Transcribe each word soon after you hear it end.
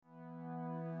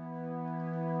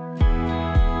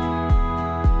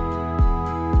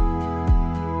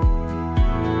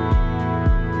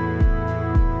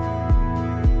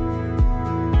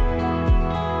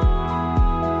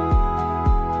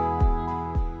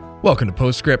Welcome to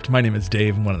Postscript. My name is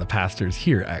Dave. I'm one of the pastors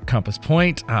here at Compass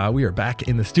Point. We are back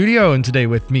in the studio, and today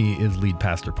with me is lead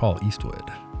pastor Paul Eastwood.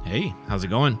 Hey, how's it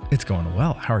going? It's going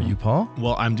well. How are you, Paul?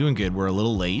 Well, I'm doing good. We're a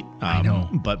little late. I know.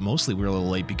 But mostly we're a little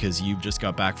late because you just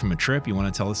got back from a trip. You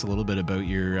want to tell us a little bit about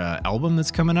your album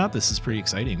that's coming up? This is pretty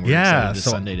exciting. We're excited this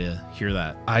Sunday to hear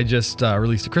that. I just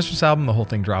released a Christmas album. The whole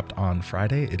thing dropped on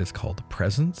Friday. It is called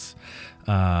Presence.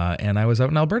 And I was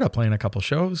out in Alberta playing a couple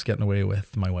shows, getting away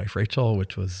with my wife, Rachel,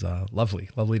 which was lovely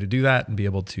to do that and be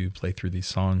able to play through these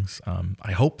songs.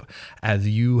 I hope as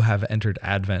you have entered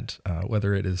Advent,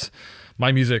 whether it is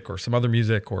my music or some other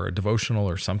music or a devotional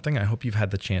or something, I hope you've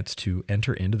had the chance to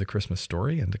enter into the Christmas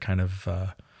story and to kind of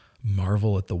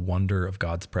marvel at the wonder of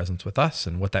God's presence with us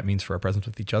and what that means for our presence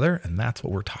with each other. And that's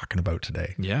what we're talking about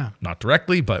today. Yeah. Not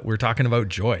directly, but we're talking about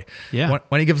joy. Yeah. Why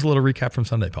don't you give us a little recap from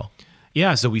Sunday, Paul?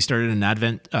 Yeah, so we started an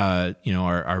Advent,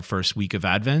 our first week of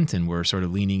Advent, and we're sort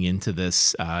of leaning into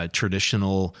this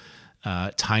traditional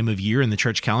time of year in the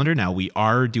church calendar. Now, we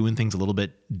are doing things a little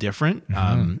bit different.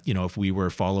 If we were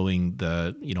following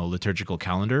the, liturgical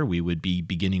calendar, we would be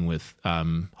beginning with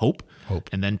hope,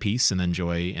 and then peace, and then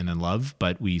joy, and then love.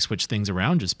 But we switched things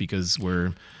around just because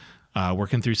we're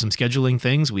working through some scheduling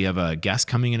things. We have a guest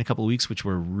coming in a couple of weeks, which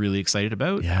we're really excited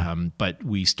about. Yeah. But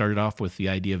we started off with the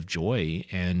idea of joy,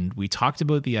 and we talked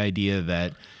about the idea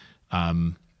that,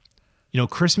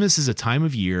 Christmas is a time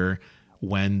of year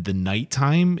when the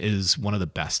nighttime is one of the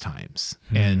best times.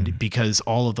 And because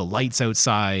all of the lights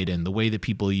outside and the way that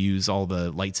people use all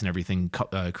the lights and everything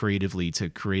creatively to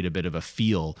create a bit of a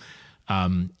feel,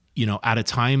 at a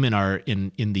time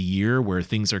in the year where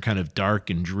things are kind of dark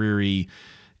and dreary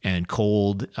and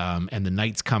cold, and the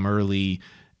nights come early,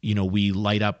 we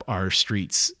light up our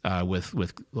streets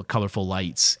with colorful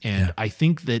lights. And I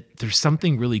think that there's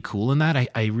something really cool in that.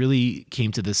 I really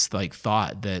came to this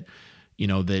thought that,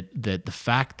 that the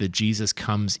fact that Jesus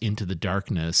comes into the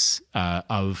darkness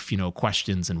of,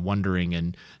 questions and wondering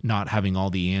and not having all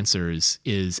the answers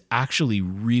is actually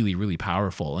really, really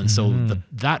powerful. And so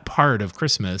that part of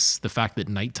Christmas, the fact that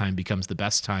nighttime becomes the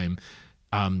best time,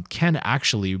 can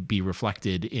actually be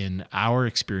reflected in our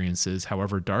experiences,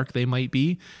 however dark they might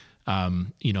be,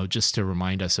 just to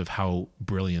remind us of how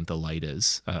brilliant the light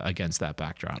is against that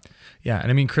backdrop. Yeah, and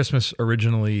I mean, Christmas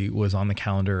originally was on the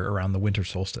calendar around the winter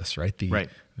solstice, right?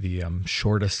 The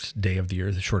shortest day of the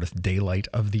year, the shortest daylight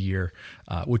of the year,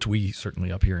 which we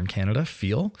certainly up here in Canada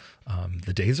feel.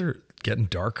 The days are getting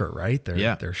darker, right?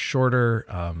 They're shorter,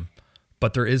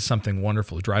 but there is something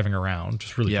wonderful driving around,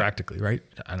 just really practically, right?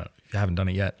 I don't know if you haven't done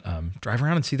it yet. Drive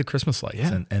around and see the Christmas lights,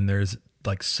 and there's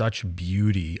such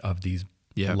beauty of these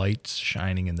lights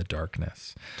shining in the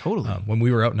darkness. Totally. When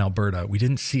we were out in Alberta, we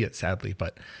didn't see it sadly,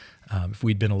 but if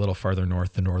we'd been a little farther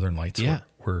north, the northern lights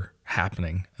were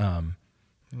happening. And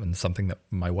something that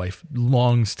my wife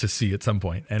longs to see at some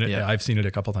point. And I've seen it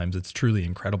a couple times. It's truly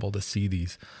incredible to see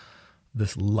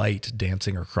this light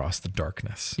dancing across the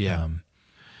darkness. Yeah.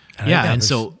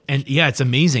 It's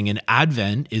amazing. And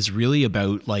Advent is really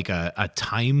about a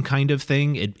time kind of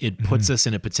thing. It puts us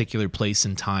in a particular place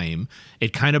in time.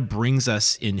 It kind of brings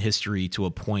us in history to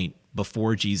a point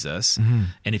before Jesus.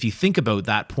 And if you think about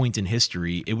that point in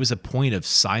history, it was a point of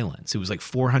silence. It was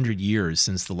 400 years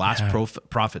since the last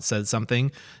prophet said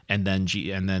something, and then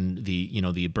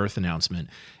the birth announcement.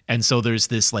 And so there's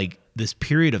this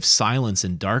period of silence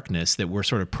and darkness that we're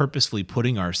sort of purposefully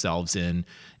putting ourselves in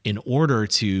order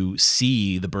to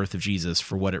see the birth of Jesus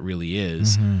for what it really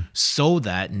is, so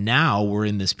that now we're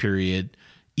in this period,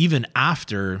 even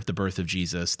after the birth of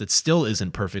Jesus, that still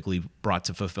isn't perfectly brought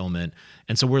to fulfillment.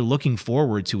 And so we're looking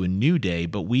forward to a new day,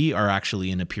 but we are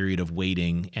actually in a period of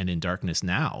waiting and in darkness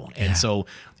now. And so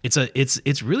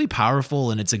it's really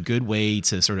powerful, and it's a good way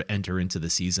to sort of enter into the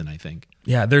season, I think.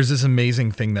 Yeah, there's this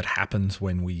amazing thing that happens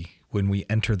when we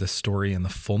enter the story and the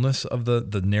fullness of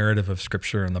the narrative of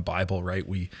Scripture and the Bible, right?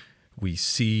 We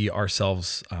see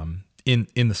ourselves in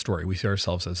the story. We see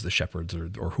ourselves as the shepherds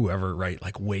or whoever, right?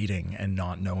 Waiting and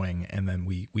not knowing. And then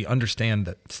we understand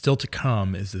that still to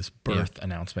come is this birth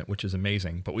announcement, which is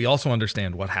amazing. But we also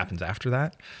understand what happens after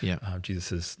that. Yeah.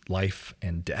 Jesus' life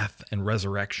and death and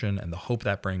resurrection and the hope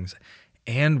that brings.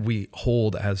 And we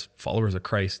hold as followers of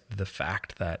Christ the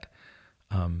fact that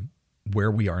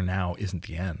where we are now isn't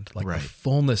the end. The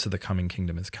fullness of the coming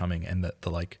kingdom is coming, and that the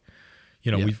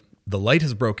light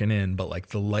has broken in, but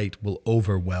the light will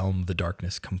overwhelm the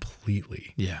darkness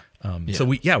completely. So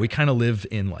we kind of live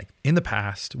in the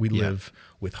past. We live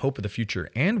with hope of the future,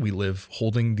 and we live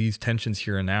holding these tensions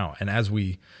here and now. And as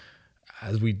we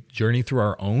journey through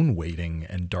our own waiting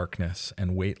and darkness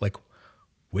and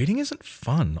waiting isn't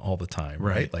fun all the time,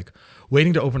 right?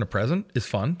 Waiting to open a present is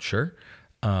fun, sure.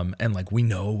 And like, we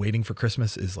know waiting for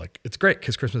Christmas is like, it's great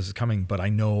because Christmas is coming, but I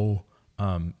know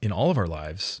in all of our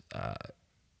lives,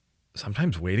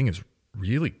 sometimes waiting is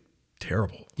really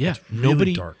terrible. Yeah. It's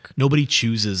really dark. Nobody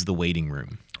chooses the waiting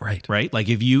room. Right. Right. Like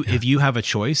if you have a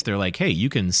choice, they're like, hey, you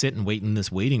can sit and wait in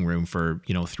this waiting room for,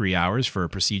 3 hours for a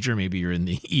procedure. Maybe you're in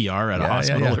the ER at a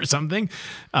hospital or something.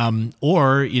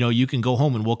 Or, you can go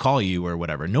home and we'll call you or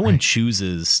whatever. No one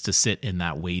chooses to sit in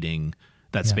that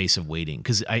space of waiting.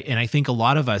 I think a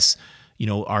lot of us,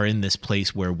 are in this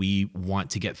place where we want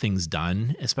to get things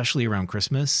done, especially around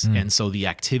Christmas. And so the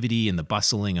activity and the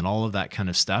bustling and all of that kind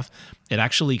of stuff, it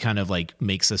actually kind of like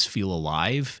makes us feel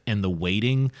alive. And the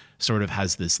waiting sort of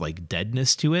has this like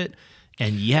deadness to it.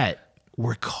 And yet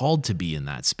we're called to be in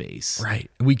that space.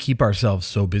 Right. We keep ourselves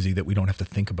so busy that we don't have to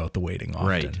think about the waiting often.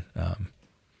 Right.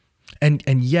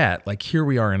 And yet, like, here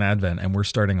we are in Advent and we're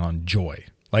starting on joy.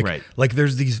 Like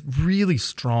there's these really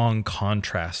strong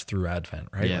contrasts through Advent,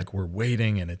 right? Yeah. Like we're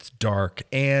waiting and it's dark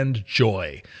and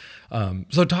joy.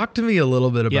 So talk to me a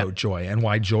little bit about joy and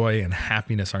why joy and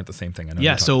happiness aren't the same thing. I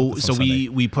know so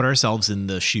we put ourselves in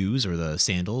the shoes or the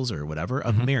sandals or whatever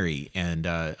of Mary. And,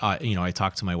 I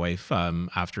talked to my wife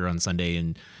after on Sunday,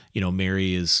 and,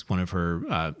 Mary is one of her,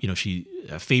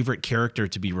 a favorite character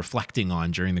to be reflecting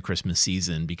on during the Christmas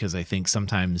season, because I think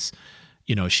sometimes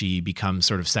she becomes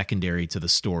sort of secondary to the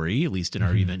story, at least in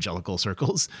our evangelical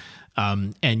circles.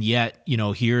 And yet,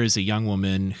 here is a young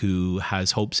woman who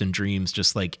has hopes and dreams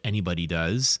just like anybody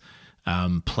does,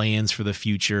 plans for the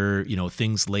future,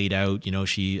 things laid out.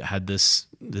 She had this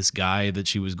guy that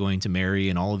she was going to marry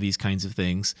and all of these kinds of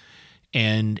things.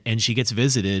 And she gets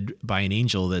visited by an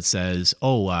angel that says,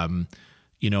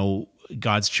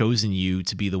 God's chosen you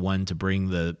to be the one to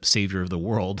bring the Savior of the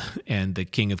world and the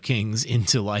King of Kings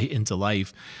into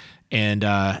life.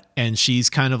 And she's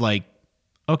kind of like,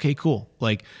 okay, cool.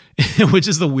 Like, which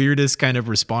is the weirdest kind of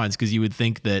response, because you would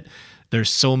think that there's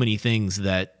so many things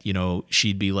that,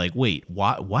 she'd be like, wait,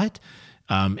 what?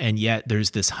 And yet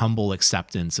there's this humble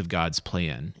acceptance of God's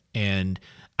plan. And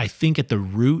I think at the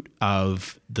root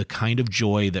of the kind of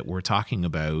joy that we're talking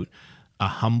about, a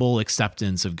humble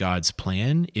acceptance of God's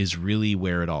plan is really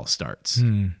where it all starts.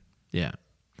 Yeah.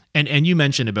 And you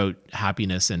mentioned about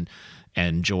happiness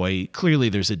and joy. Clearly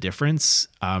there's a difference.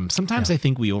 Sometimes I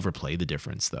think we overplay the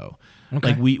difference though. Okay.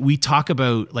 Like we talk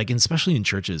about, like, especially in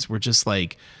churches, we're just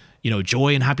like,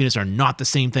 joy and happiness are not the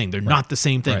same thing. They're not the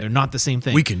same thing. They're not the same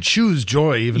thing. We can choose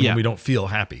joy even when we don't feel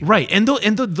happy. Right. And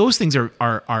those things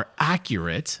are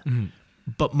accurate.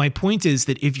 But my point is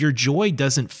that if your joy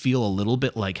doesn't feel a little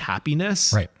bit like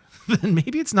happiness, then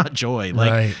maybe it's not joy.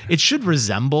 Like it should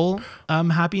resemble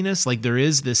happiness. Like there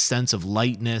is this sense of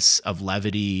lightness, of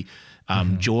levity.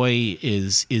 Joy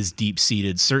is deep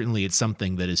seated. Certainly, it's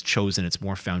something that is chosen. It's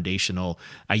more foundational.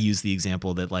 I use the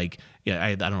example that, like,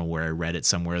 I don't know where I read it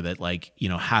somewhere, that, like,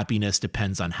 happiness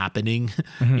depends on happening.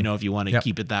 If you want to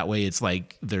keep it that way, it's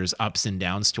like there's ups and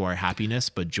downs to our happiness,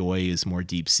 but joy is more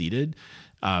deep seated.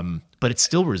 But it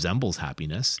still resembles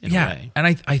happiness in a way. And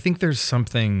I think there's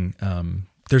something,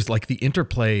 there's like the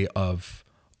interplay of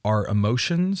our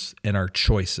emotions and our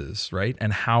choices, right?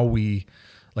 And how we,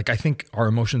 like, I think our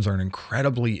emotions are an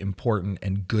incredibly important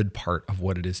and good part of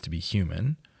what it is to be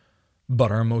human,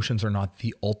 but our emotions are not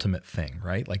the ultimate thing,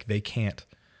 right? Like they can't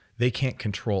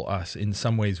control us. In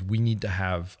some ways, we need to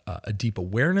have a deep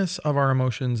awareness of our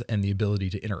emotions and the ability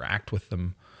to interact with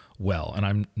them well. And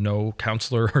I'm no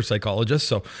counselor or psychologist,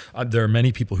 so there are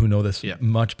many people who know this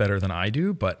much better than I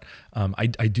do. But I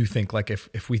do think, like,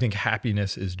 if we think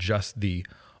happiness is just the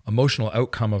emotional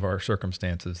outcome of our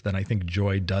circumstances, then I think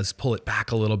joy does pull it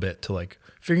back a little bit to, like,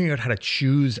 figuring out how to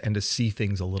choose and to see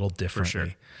things a little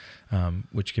differently,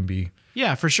 which can be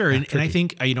for sure. And I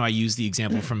think I use the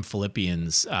example from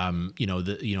Philippians.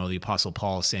 The Apostle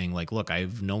Paul saying, like, look,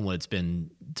 I've known what it's been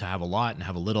to have a lot and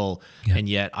have a little, and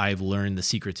yet I've learned the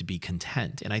secret to be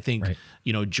content. And I think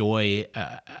joy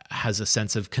has a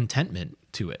sense of contentment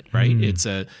to it, right? It's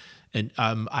and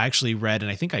I actually read, and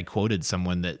I think I quoted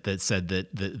someone that said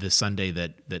that the Sunday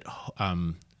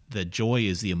that joy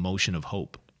is the emotion of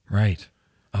hope, right?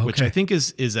 Okay. Which I think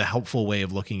is a helpful way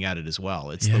of looking at it as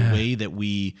well. It's the way that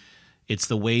it's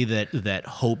the way that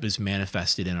hope is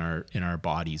manifested in our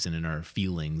bodies and in our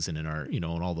feelings and in our, and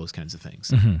all those kinds of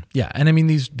things. Yeah. And I mean,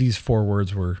 these four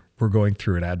words we're going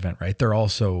through at Advent, right? They're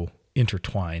also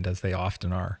intertwined, as they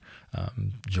often are.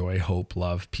 Joy, hope,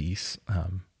 love, peace.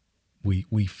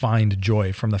 We find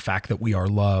joy from the fact that we are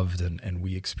loved, and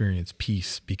we experience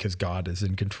peace because God is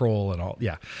in control and all.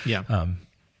 Yeah.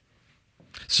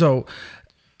 So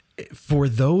for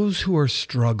those who are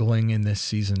struggling in this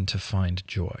season to find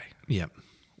joy,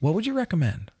 what would you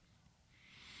recommend?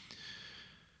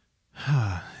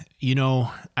 You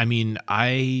know, I mean,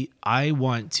 I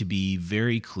want to be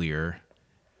very clear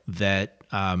that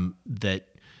that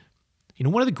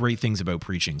one of the great things about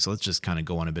preaching. So let's just kind of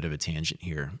go on a bit of a tangent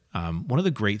here. One of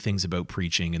the great things about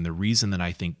preaching, and the reason that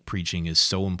I think preaching is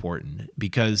so important,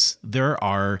 because there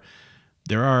are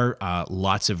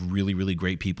lots of really, really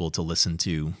great people to listen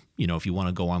to. You know, if you want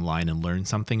to go online and learn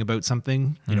something about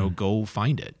something, go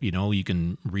find it. You know, you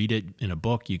can read it in a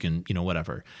book. You can,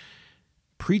 whatever.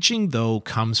 Preaching, though,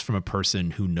 comes from a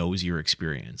person who knows your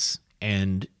experience,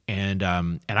 and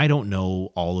I don't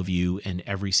know all of you and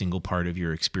every single part of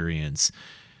your experience,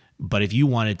 but if you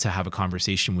wanted to have a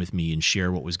conversation with me and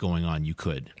share what was going on, you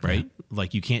could, right? Yeah.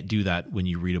 Like, you can't do that when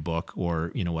you read a book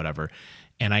or whatever.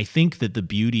 And I think that the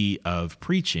beauty of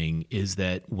preaching is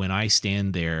that when I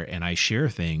stand there and I share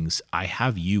things, I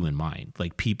have you in mind,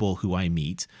 like people who I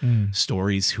meet,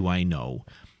 stories who I know.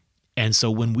 And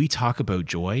so when we talk about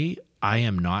joy, I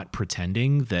am not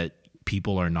pretending that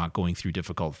people are not going through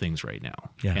difficult things right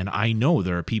now. Yeah. And I know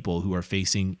there are people who are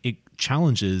facing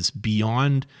challenges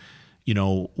beyond,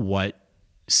 what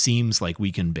seems like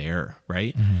we can bear,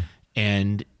 right?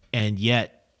 Mm-hmm. And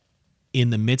yet, in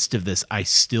the midst of this, I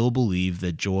still believe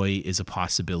that joy is a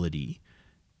possibility,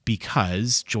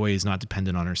 because joy is not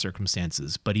dependent on our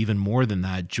circumstances. But even more than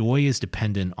that, joy is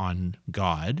dependent on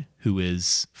God, who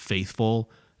is faithful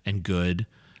and good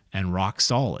and rock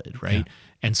solid, right? Yeah.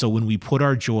 And so when we put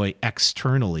our joy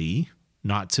externally,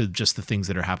 not to just the things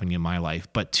that are happening in my life,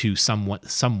 but to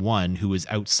someone who is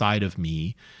outside of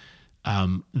me,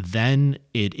 then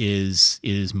it is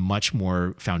much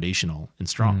more foundational and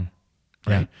strong,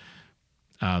 right?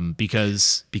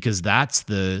 Because that's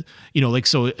the,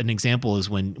 so an example is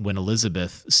when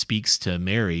Elizabeth speaks to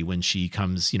Mary, when she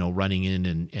comes, running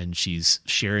in and she's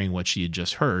sharing what she had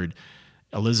just heard.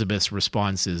 Elizabeth's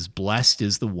response is, blessed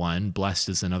is the one. Blessed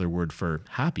is another word for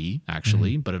happy,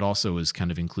 actually, but it also is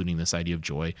kind of including this idea of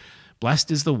joy.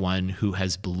 Blessed is the one who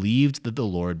has believed that the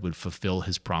Lord would fulfill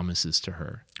his promises to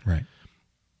her. Right.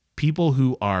 People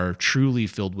who are truly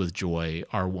filled with joy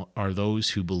are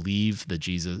those who believe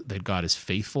that God is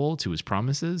faithful to his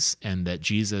promises, and that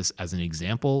Jesus, as an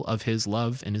example of his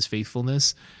love and his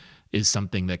faithfulness, is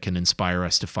something that can inspire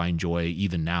us to find joy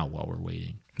even now while we're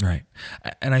waiting. Right.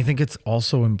 And I think it's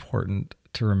also important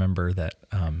to remember that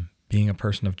being a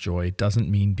person of joy doesn't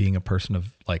mean being a person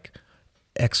of like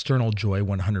external joy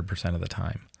 100% of the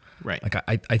time. Right. Like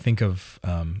I think of,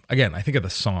 again, I think of the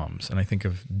Psalms, and I think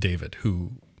of David,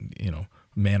 who,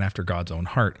 man after God's own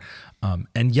heart,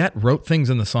 and yet wrote things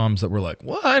in the Psalms that were like,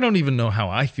 well, I don't even know how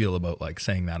I feel about like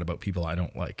saying that about people I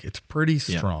don't like. It's pretty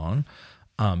strong,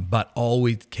 but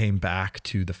always came back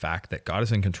to the fact that God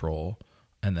is in control,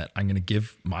 and that I'm going to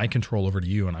give my control over to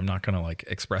you, and I'm not going to like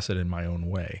express it in my own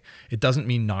way. It doesn't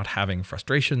mean not having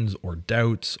frustrations or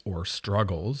doubts or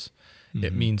struggles. Mm-hmm.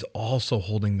 It means also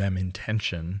holding them in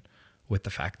tension with the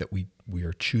fact that we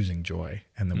are choosing joy,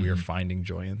 and that we are finding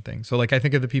joy in things. So like, I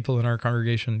think of the people in our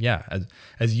congregation,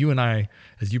 as you and I,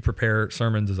 as you prepare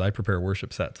sermons, as I prepare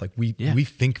worship sets, like we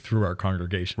think through our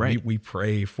congregation. Right. We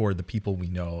pray for the people we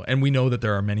know, and we know that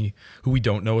there are many who we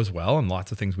don't know as well, and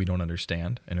lots of things we don't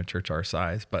understand in a church our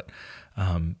size, but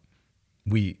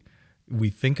we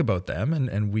think about them,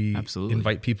 and we Absolutely.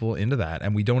 invite people into that,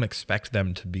 and we don't expect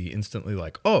them to be instantly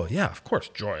like, oh yeah, of course,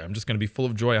 joy. I'm just going to be full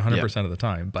of joy 100% of the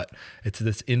time. But it's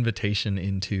this invitation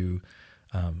into,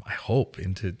 I hope,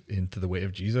 into the way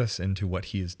of Jesus, into what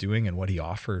he is doing and what he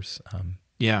offers.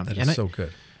 That is so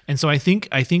good. And so I think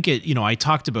it, I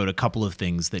talked about a couple of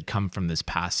things that come from this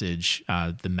passage,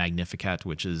 the Magnificat,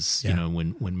 which is,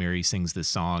 when Mary sings this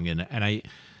song, and I,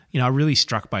 I'm really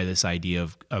struck by this idea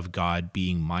of God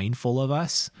being mindful of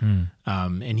us.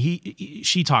 And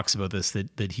she talks about this,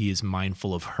 that he is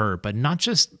mindful of her, but not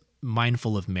just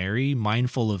mindful of Mary,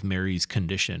 mindful of Mary's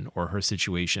condition or her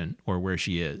situation or where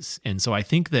she is. And so I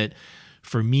think that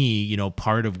for me,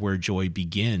 part of where joy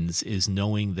begins is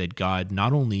knowing that God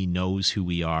not only knows who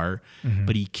we are,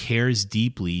 but he cares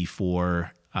deeply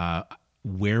for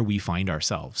where we find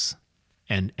ourselves.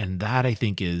 And that, I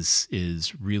think,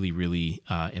 is really, really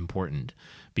important,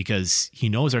 because he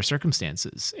knows our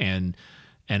circumstances, and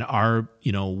our,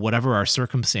 whatever our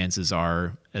circumstances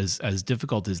are, as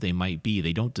difficult as they might be,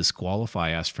 they don't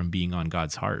disqualify us from being on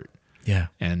God's heart. Yeah.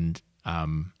 And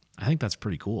I think that's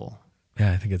pretty cool.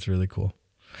 Yeah, I think it's really cool.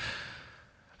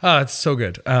 It's so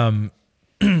good.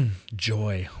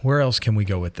 Joy. Where else can we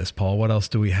go with this, Paul? What else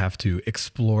do we have to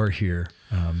explore here?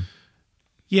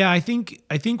 Yeah, I think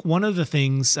one of the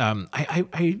things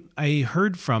I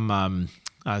heard from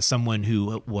someone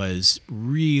who was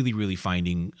really, really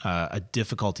finding a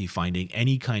difficulty finding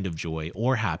any kind of joy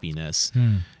or happiness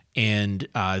And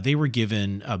they were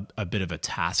given a bit of a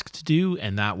task to do,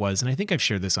 and that was, and I think I've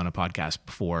shared this on a podcast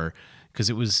before because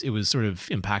it was sort of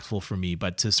impactful for me,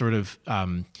 but to sort of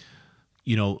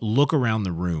look around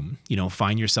the room,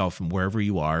 find yourself from wherever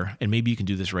you are, and maybe you can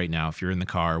do this right now if you're in the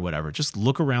car or whatever. Just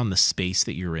look around the space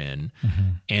that you're in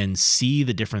and see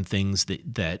the different things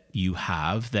that you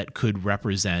have that could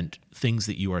represent things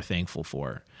that you are thankful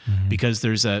for. Because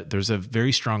there's a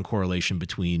very strong correlation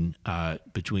between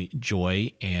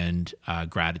joy and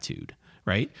gratitude,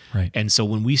 right? And so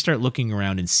when we start looking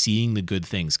around and seeing the good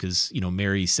things, because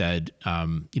Mary said,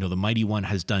 the Mighty One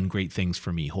has done great things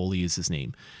for me. Holy is His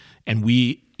name. And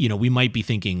we might be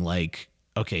thinking like,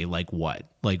 okay, like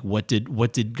what? Like what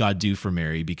did God do for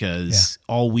Mary? Because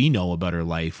all we know about her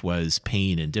life was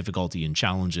pain and difficulty and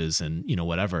challenges and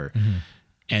whatever.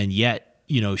 And yet,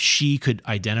 she could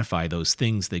identify those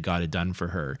things that God had done for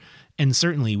her. And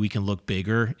certainly we can look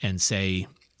bigger and say,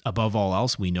 above all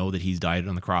else, we know that He's died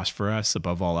on the cross for us.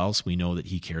 Above all else, we know that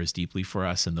He cares deeply for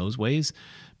us in those ways.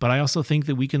 But I also think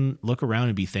that we can look around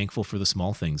and be thankful for the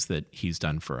small things that He's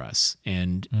done for us.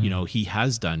 And, He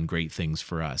has done great things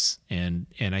for us. And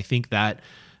I think that,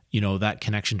 that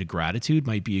connection to gratitude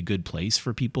might be a good place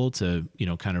for people to,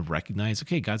 kind of recognize,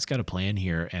 okay, God's got a plan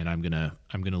here, and I'm going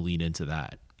to lean into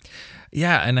that.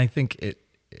 Yeah. And I think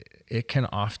it can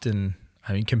often,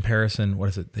 comparison, what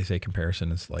is it? They say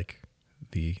comparison is like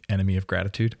the enemy of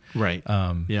gratitude. Right.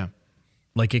 Yeah.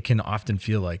 Like it can often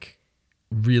feel like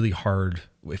really hard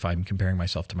if I'm comparing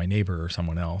myself to my neighbor or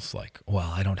someone else, like,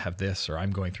 well, I don't have this, or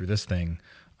I'm going through this thing.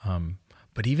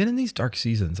 But even in these dark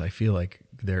seasons, I feel like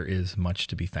there is much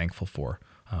to be thankful for.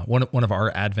 One of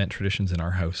our Advent traditions in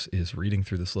our house is reading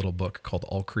through this little book called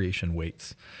All Creation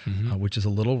Waits, which is a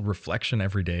little reflection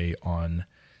every day on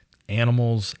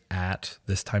animals at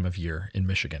this time of year in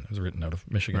Michigan. It was written out of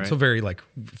Michigan. Right. So very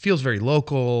feels very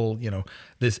local,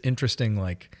 this interesting,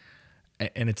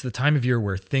 and it's the time of year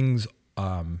where things,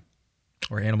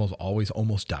 where animals always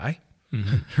almost die,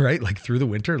 right? Like through the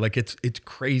winter, like it's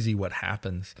crazy what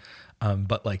happens.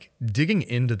 But like digging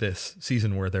into this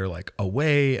season where they're like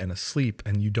away and asleep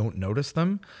and you don't notice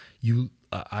them,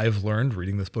 I've learned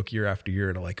reading this book year after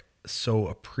year to like so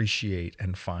appreciate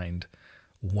and find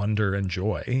wonder and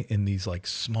joy in these like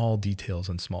small details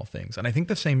and small things. And I think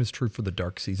the same is true for the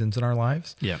dark seasons in our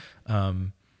lives. Yeah.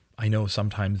 I know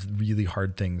sometimes really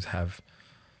hard things have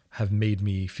made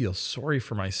me feel sorry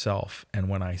for myself. And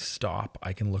when I stop,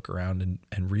 I can look around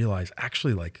and realize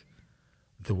actually like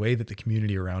the way that the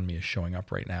community around me is showing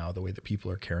up right now, the way that people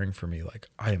are caring for me, like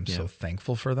I am so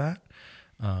thankful for that.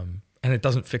 And it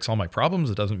doesn't fix all my problems.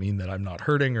 It doesn't mean that I'm not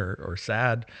hurting or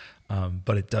sad.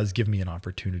 But it does give me an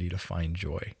opportunity to find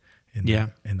joy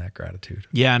in that gratitude.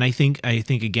 Yeah. And I think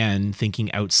again,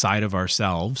 thinking outside of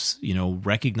ourselves,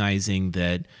 recognizing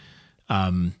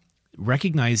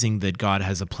that God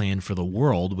has a plan for the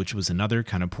world, which was another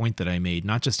kind of point that I made,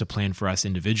 not just a plan for us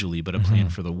individually, but a plan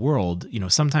for the world.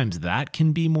 Sometimes that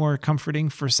can be more comforting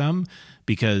for some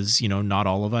because, not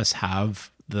all of us have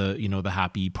the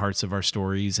happy parts of our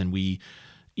stories, and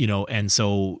and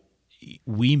so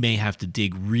we may have to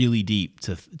dig really deep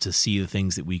to see the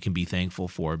things that we can be thankful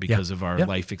for because of our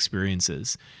life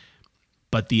experiences.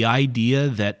 But the idea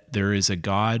that there is a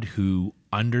God who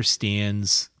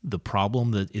understands the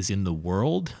problem that is in the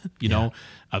world,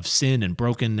 of sin and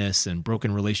brokenness and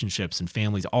broken relationships and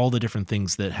families, all the different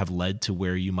things that have led to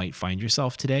where you might find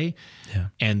yourself today. Yeah.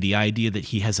 And the idea that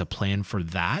He has a plan for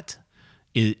that,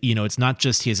 it's not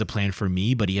just He has a plan for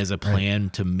me, but He has a plan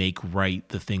to make right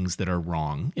the things that are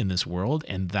wrong in this world.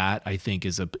 And that, I think,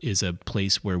 is a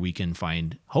place where we can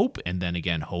find hope. And then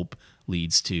again, hope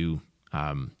leads to,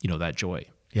 that joy.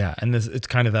 Yeah. And it's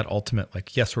kind of that ultimate,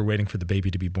 like, yes, we're waiting for the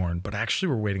baby to be born, but actually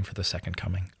we're waiting for the second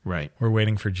coming. Right. We're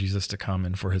waiting for Jesus to come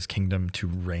and for His kingdom to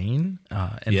reign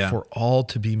and for all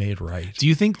to be made right. Do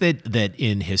you think that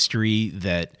in history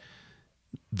that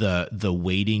the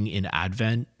waiting in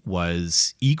Advent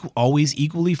was always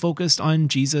equally focused on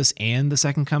Jesus and the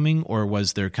second coming, or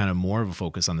was there kind of more of a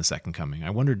focus on the second coming? I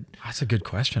wondered. That's a good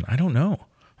question. I don't know.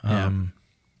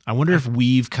 I wonder if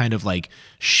we've kind of like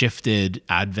shifted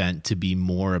Advent to be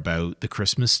more about the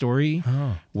Christmas story.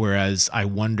 Whereas I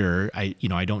wonder, I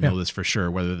don't know this for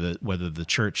sure, whether the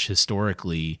church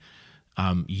historically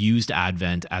used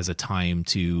Advent as a time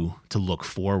to look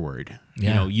forward.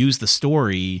 Use the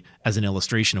story as an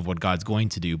illustration of what God's going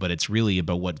to do, but it's really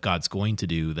about what God's going to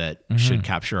do that should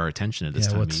capture our attention at this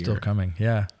time of year. What's still coming.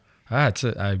 Yeah.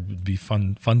 It'd be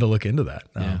fun to look into that.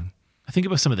 I think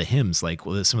about some of the hymns, like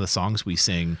some of the songs we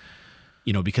sing,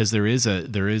 because there is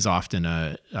often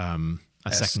a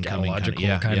second coming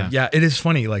kind of. Yeah, it is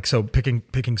funny. Like, so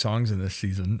picking songs in this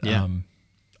season.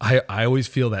 I always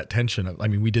feel that tension of, I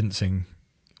mean, we did sing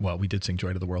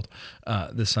Joy to the World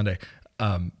this Sunday.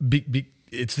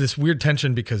 It's this weird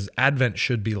tension because Advent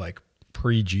should be like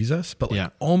pre-Jesus, but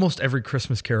like almost every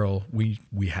Christmas carol we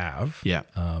have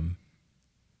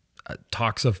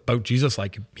talks about Jesus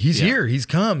like he's here, he's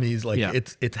come, he's like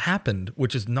it's happened,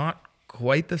 which is not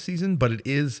quite the season, but it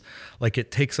is like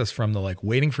it takes us from the like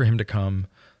waiting for him to come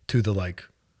to the like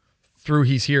through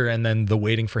he's here and then the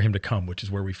waiting for him to come, which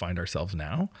is where we find ourselves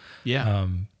now.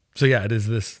 So yeah, it is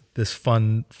this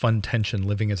fun tension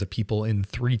living as a people in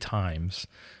 3 times: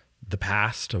 the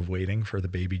past of waiting for the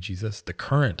baby Jesus, the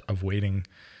current of waiting,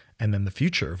 and then the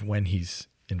future of when he's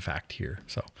in fact here.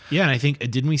 So yeah, and I think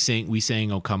we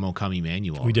sang "O Come,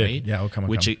 Emmanuel." We did, right? yeah, "O Come, O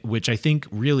Come," which I think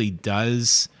really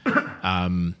does,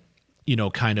 kind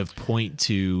of point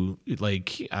to like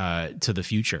to the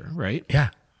future, right? Yeah.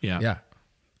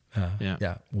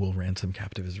 We'll ransom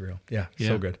captive Israel.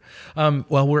 So good.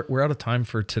 Well, we're out of time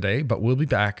for today, but we'll be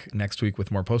back next week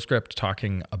with more Postscript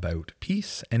talking about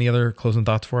peace. Any other closing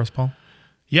thoughts for us, Paul?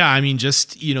 Yeah, I mean,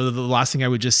 just, the last thing I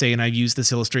would just say, and I've used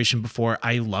this illustration before,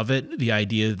 I love it. The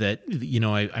idea that,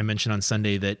 I mentioned on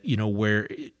Sunday that, where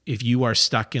if you are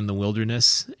stuck in the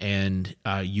wilderness and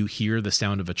you hear the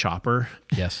sound of a chopper,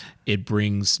 yes, it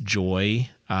brings joy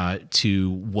to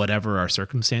whatever our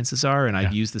circumstances are. And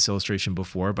I've used this illustration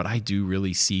before, but I do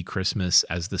really see Christmas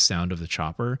as the sound of the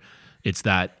chopper. It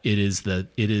is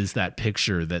that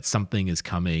picture that something is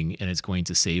coming and it's going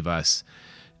to save us.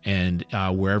 And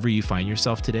wherever you find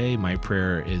yourself today, my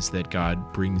prayer is that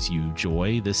God brings you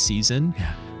joy this season,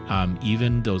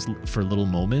 even those for little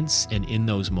moments. And in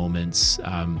those moments,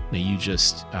 may you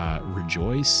just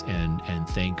rejoice and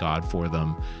thank God for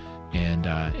them. And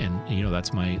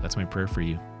that's my prayer for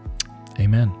you.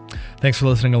 Amen. Thanks for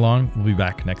listening along. We'll be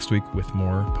back next week with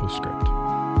more Postscript.